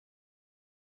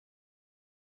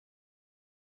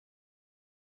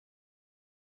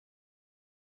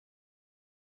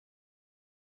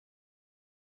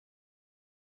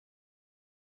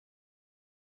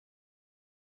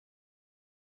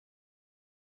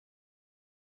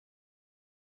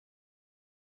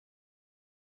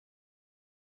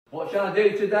What shall I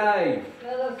do today?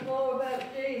 Tell us more about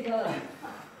Jesus.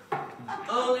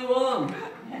 Only one.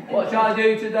 What shall I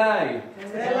do today?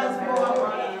 Tell us more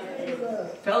about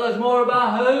Jesus. Tell us more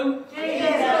about who?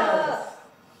 Jesus.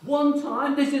 One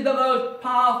time. This is the most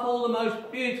powerful, the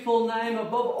most beautiful name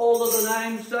above all other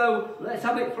names. So let's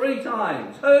have it 3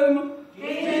 times. Whom?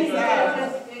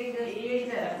 Jesus.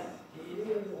 Jesus.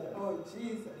 Oh,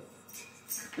 Jesus.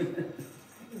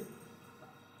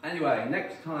 Anyway,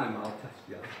 next time I'll test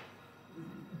you.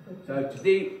 So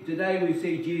today we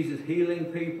see Jesus healing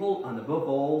people, and above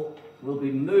all, we'll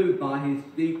be moved by his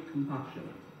deep compassion,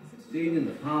 seen in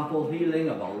the powerful healing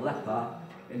of a leper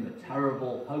in the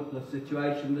terrible, hopeless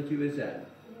situation that he was in.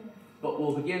 But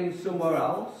we'll begin somewhere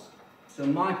else. So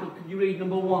Michael, could you read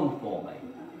number 1 for me?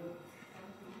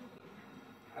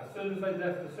 As soon as they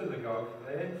left the synagogue,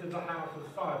 they entered the house of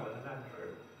Simon and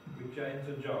Andrew, with James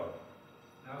and John.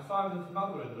 Now Simon's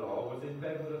mother-in-law was in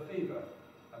bed with a fever,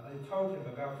 and they told him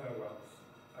about her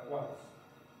at once.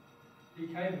 He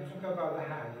came and took her by the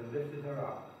hand and lifted her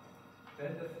up.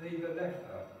 Then the fever left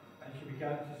her, and she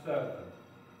began to serve them.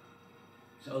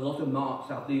 So a lot of marks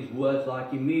have these words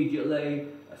like immediately,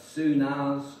 as soon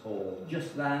as, or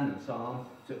just then, and so on.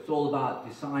 So it's all about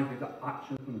decisive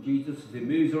action from Jesus as he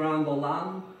moves around the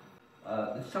land.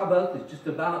 The Sabbath is just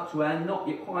about to end, not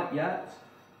yet, quite yet.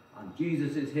 And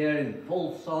Jesus is here in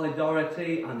full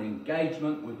solidarity and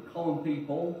engagement with common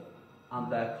people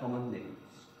and their common needs.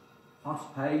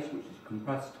 Fast pace, which is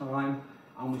compressed time,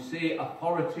 and we see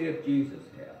authority of Jesus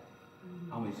here.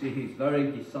 And we see his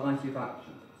very decisive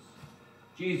actions.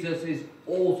 Jesus is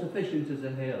all sufficient as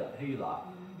a healer.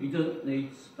 He doesn't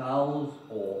need spells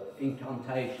or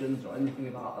incantations or anything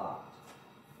about that.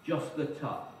 Just the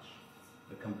touch,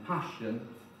 the compassion,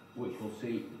 which we'll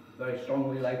see very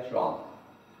strongly later on.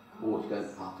 Oh, it's going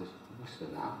to have to whisper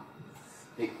now.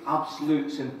 The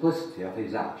absolute simplicity of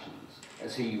his actions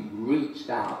as he reached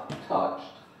out,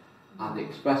 touched, and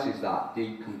expresses that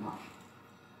deep compassion.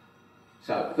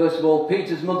 So, first of all,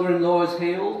 Peter's mother-in-law is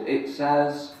healed. It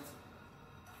says,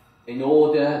 in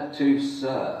order to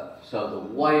serve. So the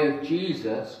way of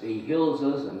Jesus, he heals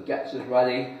us and gets us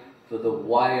ready for the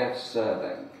way of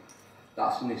serving.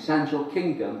 That's an essential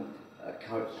kingdom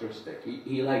characteristic.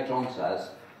 He later on says,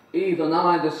 even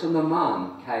I, the Son of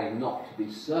Man, came not to be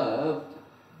served,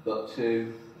 but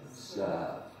to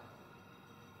serve.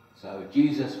 So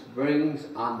Jesus brings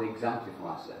and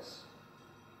exemplifies this.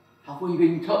 Have we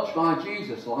been touched by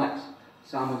Jesus like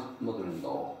Simon's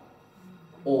mother-in-law?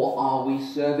 Or are we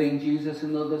serving Jesus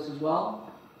and others as well?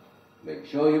 Make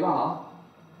sure you are.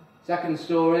 Second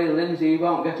story, Lindsay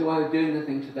won't get away with doing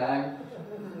anything today.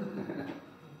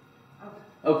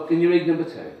 Oh, can you read number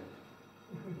 2?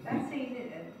 That evening,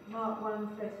 Mark 1,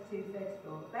 32,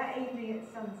 34. That evening at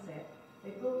sunset,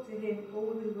 they brought to him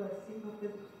all who were sick or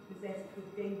possessed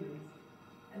with demons.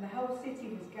 And the whole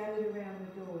city was gathered around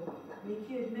the door. And he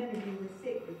cured many who were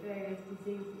sick with various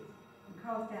diseases, and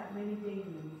cast out many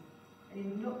demons. And he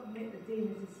would not permit the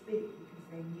demons to speak because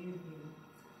they knew him.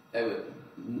 They were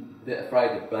a bit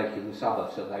afraid of breaking the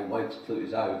Sabbath, so they waited till it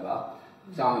was over.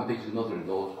 Simon Peter's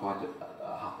mother-in-law was quite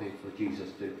happy for Jesus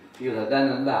to heal her then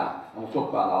and there. And we'll talk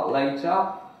about that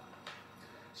later.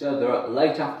 So they're at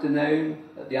late afternoon,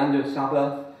 at the end of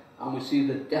Sabbath, and we see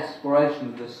the desperation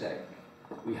of the sick.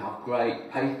 We have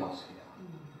great pathos here.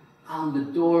 And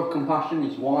the door of compassion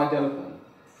is wide open.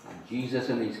 And Jesus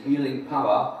and his healing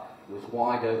power was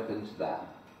wide open to them.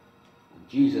 And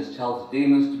Jesus tells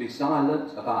demons to be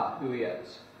silent about who he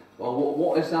is. Well,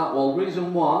 what is that? Well,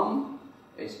 reason 1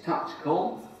 is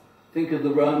tactical. Think of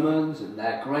the Romans and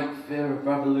their great fear of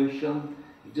revolution.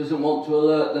 He doesn't want to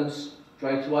alert them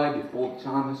straight away before the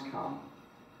time has come.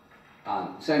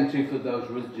 And same too for those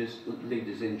religious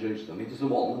leaders in Jerusalem. He doesn't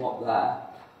want them up there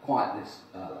quite this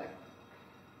early.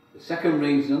 The second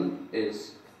reason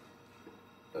is,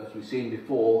 as we've seen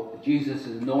before, Jesus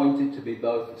is anointed to be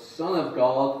both the Son of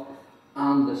God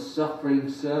and the suffering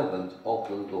servant of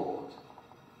the Lord.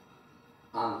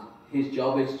 And his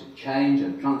job is to change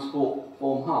and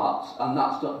transform hearts, and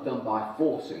that's not done by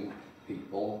forcing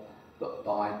people, but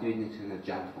by doing it in a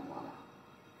gentle manner.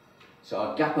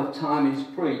 So a gap of time is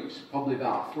preached, probably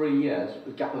about 3 years, a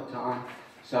gap of time,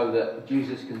 so that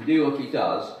Jesus can do what he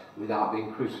does without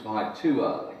being crucified too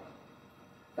early.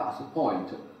 That's the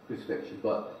point of crucifixion,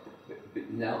 but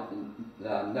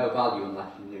no value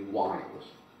unless you knew why it was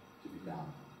to be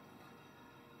done.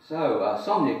 So,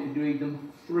 Sonia, could you read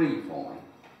them 3 for me?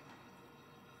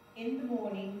 In the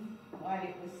morning, while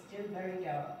it was still very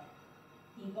dark,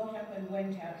 he got up and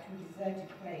went out to a deserted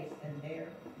place, and there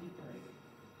he prayed.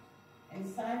 And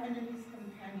Simon and his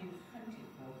companions hunted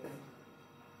for him.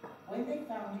 When they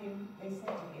found him, they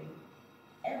said to him,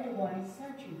 "Everyone is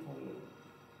searching for you."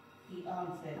 He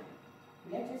answered,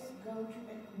 "Let us go to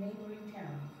the neighboring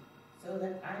towns, so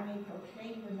that I may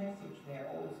proclaim the message there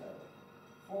also.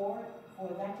 For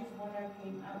that is what I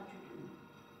came out to do."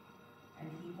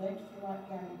 And he went throughout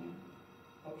Galilee,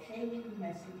 proclaiming the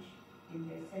message in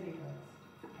their synagogues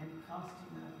and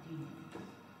casting out demons.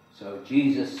 So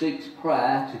Jesus seeks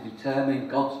prayer to determine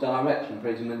God's direction for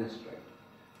his ministry.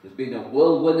 There's been a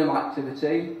whirlwind of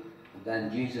activity, and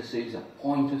then Jesus sees a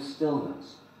point of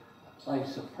stillness, a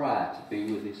place of prayer to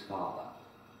be with his Father.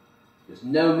 There's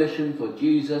no mission for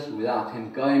Jesus without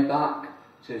him going back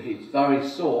to his very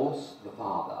source, the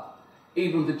Father.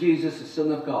 Even for Jesus, the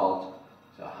Son of God.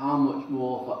 So how much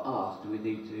more for us do we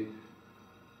need to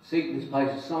seek this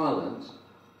place of silence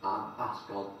and ask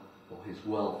God for his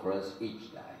will for us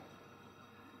each day?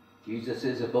 Jesus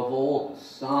is above all the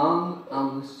Son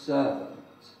and the servant,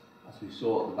 as we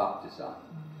saw at the baptism.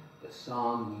 The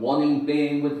Son wanting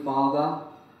being with the Father,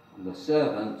 and the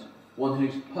servant one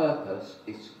whose purpose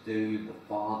is to do the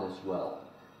Father's will,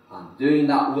 and doing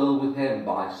that will with him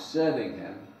by serving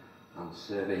him and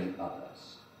serving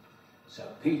others. So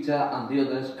Peter and the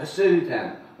others pursued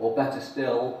him, or better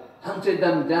still, hunted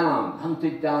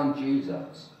down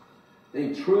Jesus. The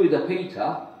intruder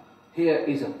Peter here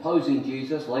is opposing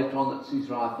Jesus. Later on at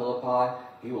Caesarea Philippi,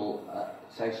 he will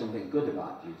say something good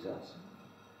about Jesus.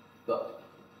 But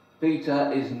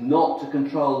Peter is not to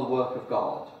control the work of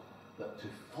God, but to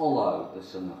follow the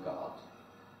Son of God.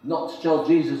 Not to tell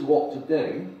Jesus what to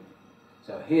do.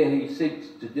 So here he seeks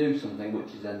to do something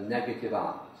which is a negative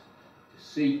act. To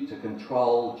seek to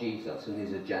control Jesus and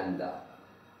his agenda.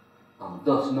 And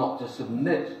thus not to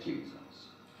submit to Jesus.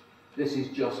 This is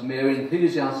just mere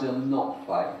enthusiasm, not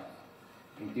faith.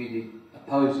 Indeed, it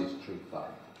opposes true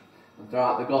faith. And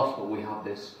throughout the Gospel we have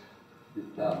this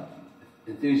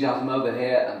enthusiasm over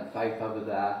here and faith over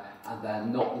there, and they're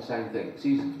not the same thing. It's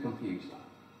easy to confuse them.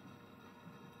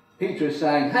 Peter is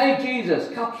saying, "Hey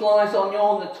Jesus, capitalise on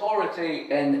your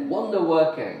notoriety in wonder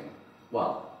working."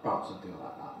 Well, perhaps something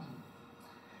like that.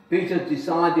 Peter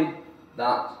decided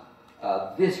that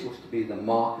this was to be the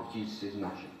mark of Jesus'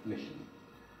 mission.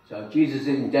 So Jesus is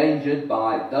endangered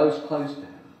by those close to him.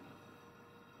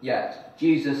 Yet,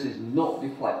 Jesus is not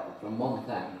deflected from one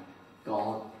thing,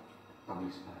 God and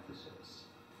his purposes.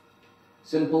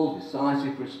 Simple,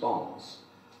 decisive response.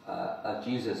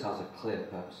 Jesus has a clear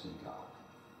purpose in God.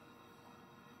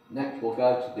 Next we'll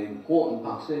go to the important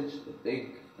passage, the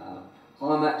big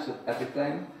climax of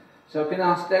everything. So I can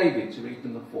ask David to read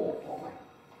number 4 for me.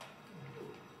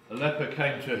 The leper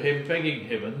came to him, begging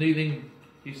him, and kneeling,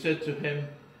 he said to him,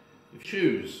 "If you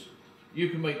choose, you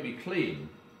can make me clean."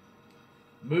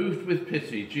 Moved with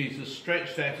pity, Jesus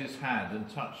stretched out his hand and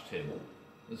touched him,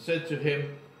 and said to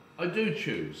him, "I do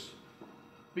choose.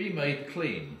 Be made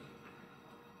clean."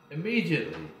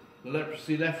 Immediately the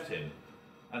leprosy left him,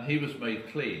 and he was made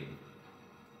clean.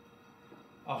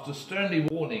 After sternly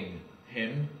warning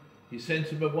him, he sent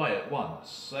him away at once,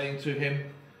 saying to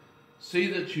him, "See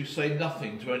that you say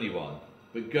nothing to anyone,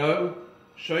 but go,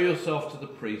 show yourself to the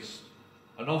priest,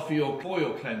 and offer for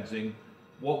your cleansing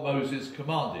what Moses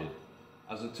commanded,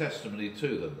 as a testimony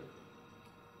to them."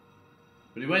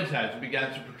 But he went out and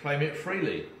began to proclaim it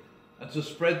freely, and to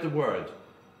spread the word,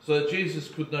 so that Jesus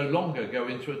could no longer go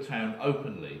into a town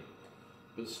openly,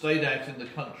 but stayed out in the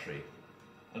country,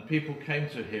 and people came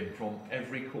to him from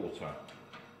every quarter.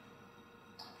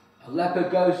 A leper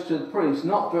goes to the priest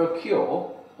not for a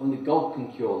cure, only God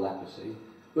can cure leprosy,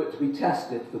 but to be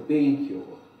tested for being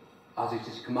cured, as it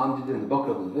is commanded in the book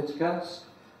of Leviticus.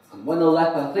 And when a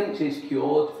leper thinks he's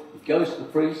cured, he goes to the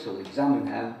priest, who'll examine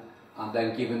him, and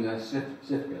then give him a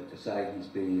certificate to say he's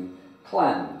being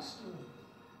cleansed.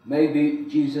 Maybe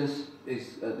Jesus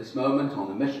is at this moment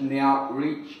on a missionary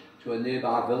outreach to a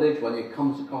nearby village when he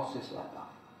comes across this leper.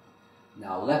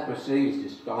 Now, leprosy is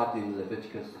described in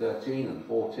Leviticus 13 and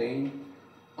 14,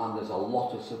 and there's a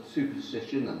lot of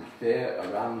superstition and fear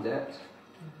around it.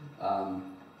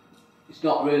 It's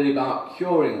not really about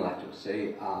curing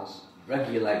leprosy as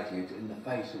regulating it in the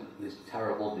face of this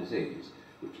terrible disease,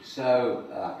 which is so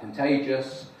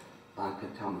contagious and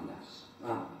contaminous.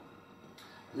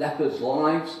 Lepers'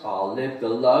 lives are lived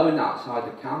alone outside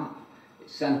the camp.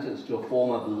 It's sentenced to a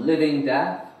form of living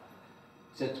death,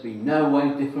 said to be no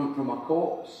way different from a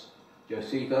corpse.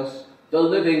 Josephus, the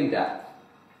living death.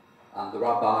 And the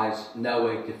rabbis, no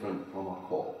way different from a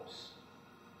corpse.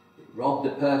 It robbed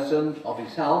the person of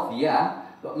his health, yeah,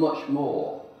 but much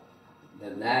more.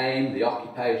 Their name, the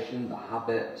occupation, the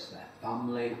habits, their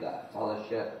family, their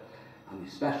fellowship, and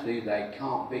especially they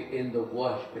can't be in the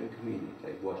worshipping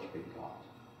community, worshipping God.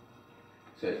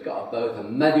 So it's got both a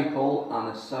medical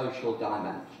and a social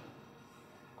dimension.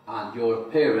 And your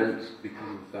appearance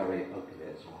becomes very ugly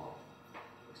as well.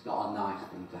 It's not a nice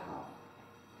thing to have.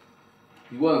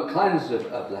 You weren't cleansed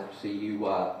of leprosy, you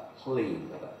were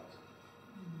clean of it.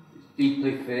 It's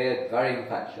deeply feared, very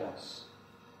infectious.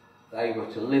 They were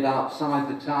to live outside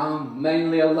the town,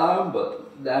 mainly alone,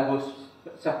 but there was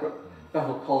separate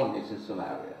special colonies in some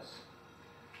areas.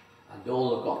 And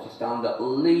all have got to stand at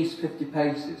least 50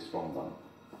 paces from them.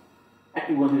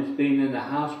 Anyone who's been in the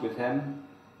house with him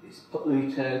is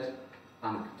polluted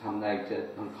and contaminated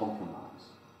and compromised.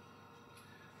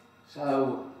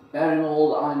 So, bearing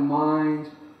all that in mind,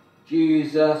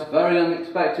 Jesus, very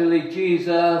unexpectedly,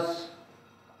 Jesus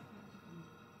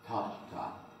touched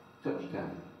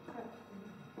him.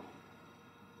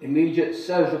 Immediate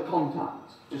social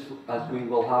contact, just as we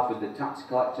will have with the tax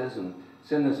collectors and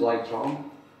sinners later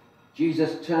on.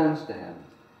 Jesus turns to him,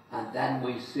 and then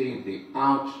we see the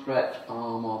outstretched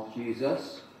arm of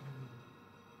Jesus.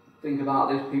 Think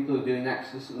about these people who are doing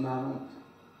Exodus at the moment.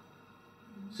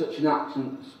 Such an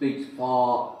action speaks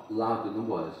far louder than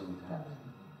words, isn't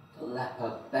it? The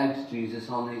leper begs Jesus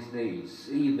on his knees.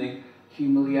 See the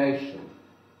humiliation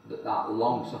that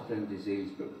long-suffering disease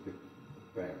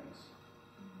brings.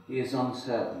 He is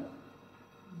uncertain.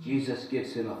 Jesus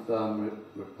gives him a firm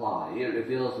reply. It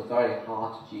reveals the very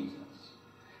heart of Jesus.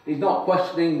 He's not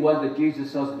questioning whether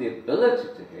Jesus has the ability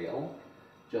to heal,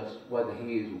 just whether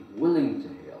he is willing to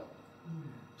heal.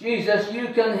 Jesus, you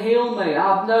can heal me.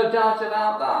 I have no doubt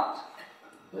about that.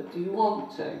 But do you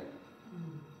want to?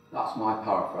 That's my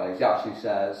paraphrase. He actually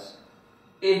says,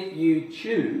 if you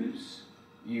choose,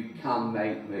 you can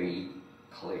make me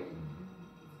clean.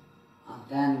 And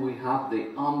then we have the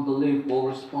unbelievable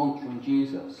response from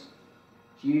Jesus.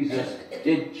 Jesus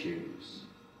did choose.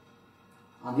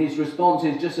 And his response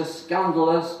is just as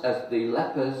scandalous as the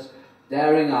leper's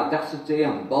daring audacity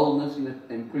and boldness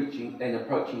in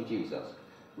approaching Jesus,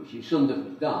 which he shouldn't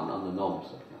have done under normal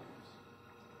circumstances.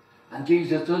 And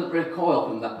Jesus doesn't recoil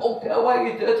from that. Oh, get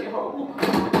away, you dirty, horrible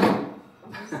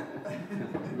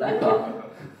leper.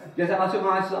 Get out of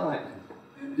my sight.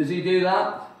 Does he do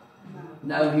that?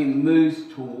 No, he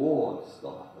moves towards the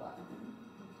leper.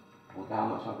 I wonder how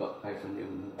much I've got to pay for a new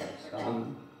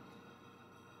one.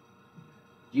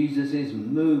 Jesus is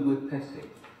moved with pity,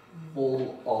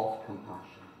 full of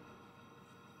compassion.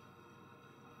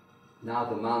 Now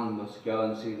the man must go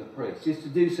and see the priest. He is to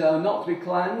do so not to be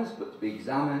cleansed, but to be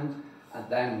examined and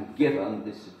then given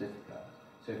this certificate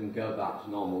so he can go back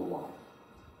to normal life.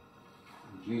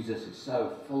 And Jesus is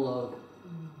so full of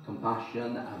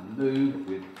compassion and moved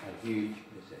with a huge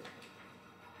pity.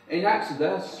 In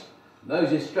Exodus,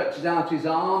 Moses stretches out his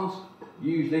arms,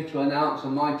 usually to announce a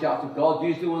mighty act of God,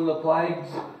 usually one of the plagues.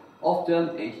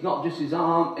 Often it's not just his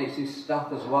arm, it's his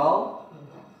staff as well.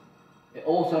 It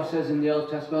also says in the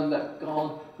Old Testament that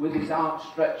God, with his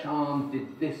outstretched arm,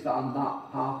 did this, that and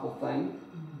that powerful thing.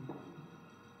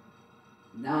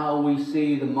 Now we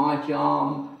see the mighty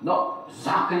arm not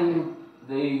zapping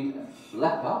the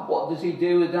leper. What does he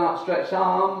do with the outstretched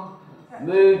arm?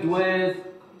 Moved with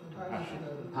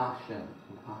compassion.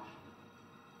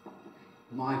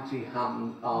 Mighty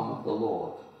arm of the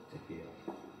Lord to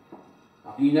heal.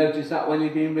 Have you noticed that when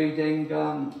you've been reading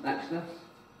Exodus?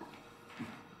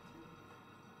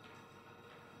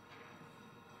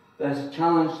 There's a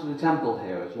challenge to the temple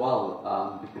here as well,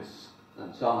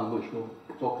 and so on, which we'll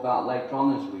talk about later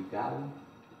on as we go.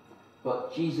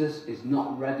 But Jesus is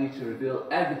not ready to reveal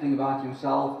everything about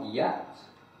himself yet.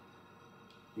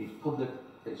 He's public.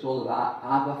 It's all about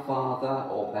Abba, Father,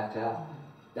 or better,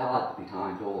 Dad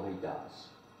behind all he does.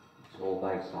 It's all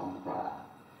based on prayer.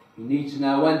 He needs to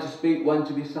know when to speak, when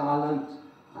to be silent,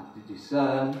 and to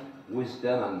discern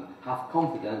wisdom and have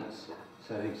confidence,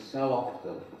 so he's so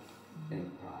often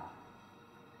in prayer.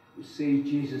 We see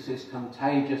Jesus'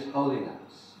 contagious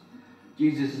holiness.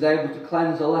 Jesus is able to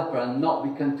cleanse a leper and not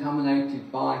be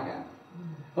contaminated by him.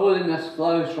 Holiness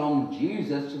flows from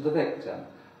Jesus to the victim,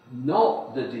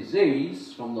 not the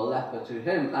disease from the leper to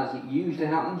him, as it usually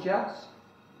happens, yes?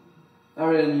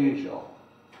 Very unusual.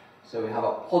 So we have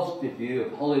a positive view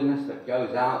of holiness that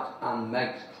goes out and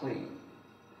makes clean.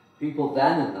 People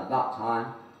then and at that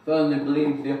time firmly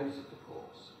believed the opposite, of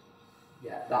course.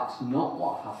 Yet that's not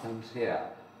what happens here.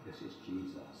 This is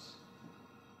Jesus.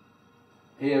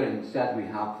 Here instead we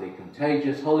have the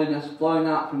contagious holiness flowing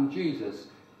out from Jesus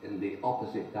in the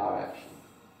opposite direction.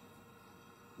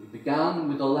 We began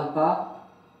with a leper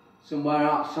somewhere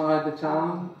outside the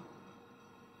town,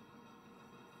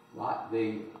 like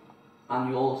the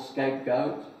annual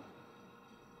scapegoat.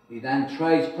 He then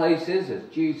trades places as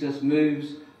Jesus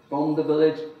moves from the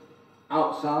village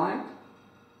outside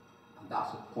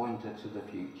That's a pointer to the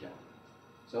future.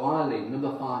 So Eileen,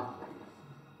 number 5, please.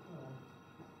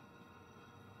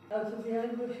 Out of the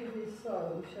anguish of his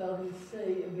soul shall he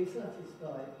see and be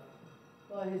satisfied.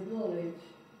 By his knowledge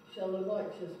shall the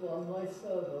righteous one, my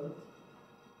servant,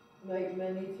 make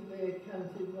many to be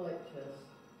accounted righteous,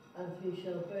 and he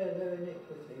shall bear their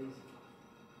iniquities.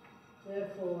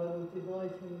 Therefore I will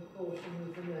divide him a portion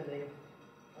with the many,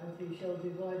 and he shall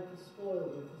divide the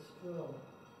spoil with the strong,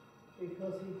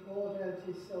 because he poured out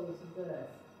his soul to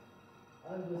death,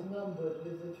 and was numbered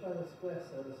with the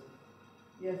transgressors,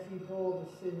 yet he bore the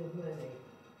sin of many,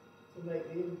 to make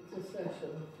the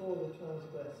intercession for the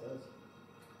transgressors.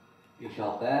 He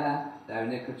shall bear their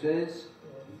iniquities,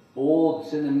 Yes. he bore the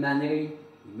sin of many,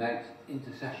 he makes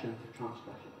intercession for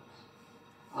transgressors.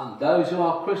 And those who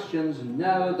are Christians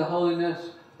know the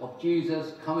holiness of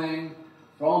Jesus coming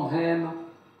from him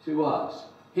to us,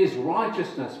 his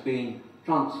righteousness being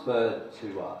transferred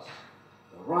to us.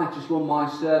 The righteous one, my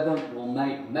servant, will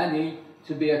make many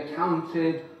to be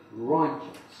accounted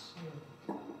righteous.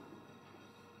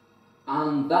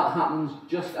 And that happens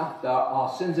just after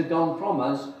our sins are gone from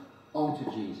us onto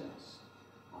Jesus.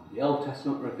 And the Old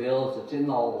Testament reveals that in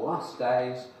the last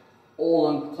days all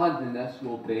uncleanliness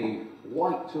will be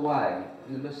wiped away.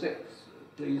 Number 6,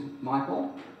 please,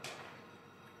 Michael.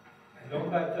 And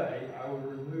on that day I will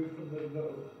remove from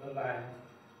the land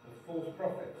the false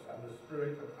prophets and the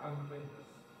spirit of uncleanness.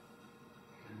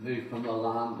 Remove from the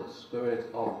land the spirit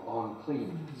of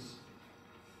uncleanness.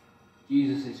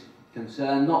 Jesus is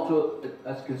concerned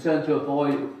concerned to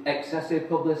avoid excessive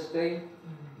publicity,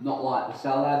 not like the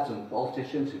celebs and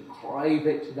politicians who crave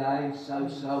it today so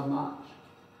much.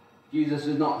 Jesus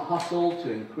is not hustled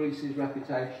to increase his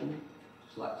reputation,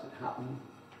 just lets it happen.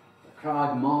 The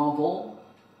crowd marvel,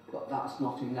 but that's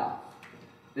not enough.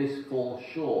 This falls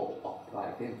short of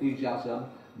faith. Enthusiasm,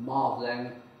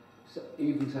 marvelling,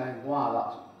 even saying, wow,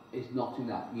 that is not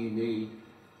enough. You need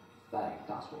faith.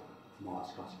 That's what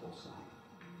Mark's Gospel is saying.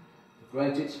 The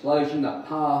great explosion of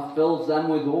power fills them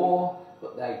with awe,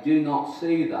 but they do not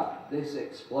see that this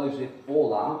explosive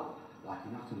fallout, like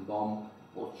an atom bomb,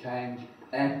 will change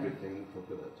everything for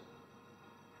good.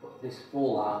 But this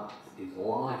fallout is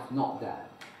life, not death.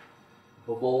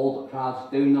 Above all, the crowds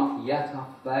do not yet have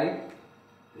faith.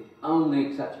 The only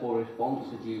acceptable response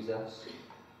to Jesus,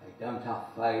 they don't have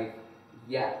faith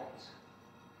yet.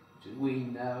 Do we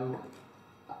know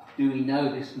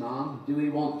this man? Do we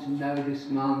want to know this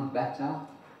man better?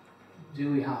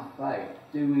 Do we have faith?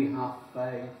 Do we have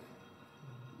faith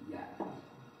yet?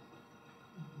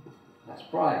 Let's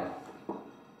pray.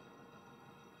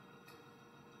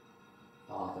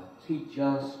 Father, teach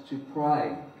us to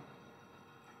pray.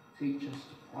 Teach us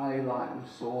to pray like we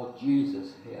saw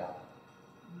Jesus here.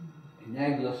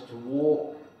 Enable us to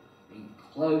walk in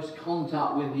close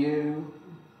contact with you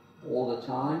all the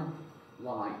time,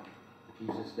 like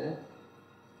Jesus did.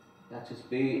 Let us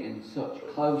be in such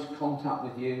close contact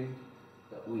with you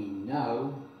that we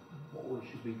know what we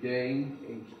should be doing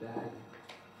each day.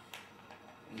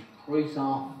 Increase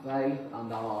our faith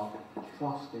and our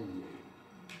trust in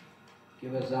you.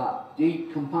 Give us that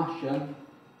deep compassion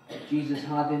that Jesus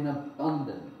had in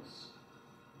abundance.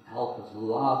 Help us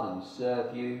love and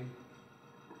serve you.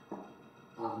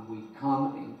 And we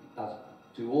come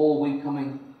to all we come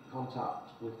in contact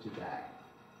with today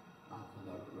and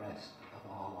for the rest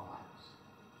of our lives.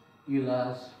 Heal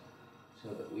us so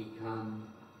that we can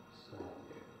serve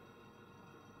you.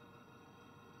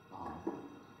 Amen.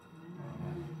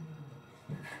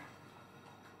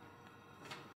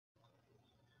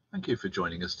 Thank you for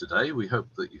joining us today. We hope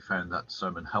that you found that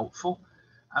sermon helpful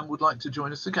and would like to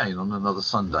join us again on another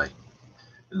Sunday.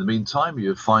 In the meantime,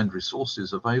 you'll find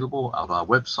resources available at our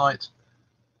website,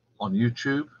 on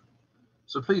YouTube,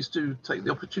 so please do take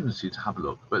the opportunity to have a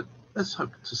look, but let's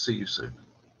hope to see you soon.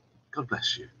 God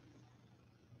bless you.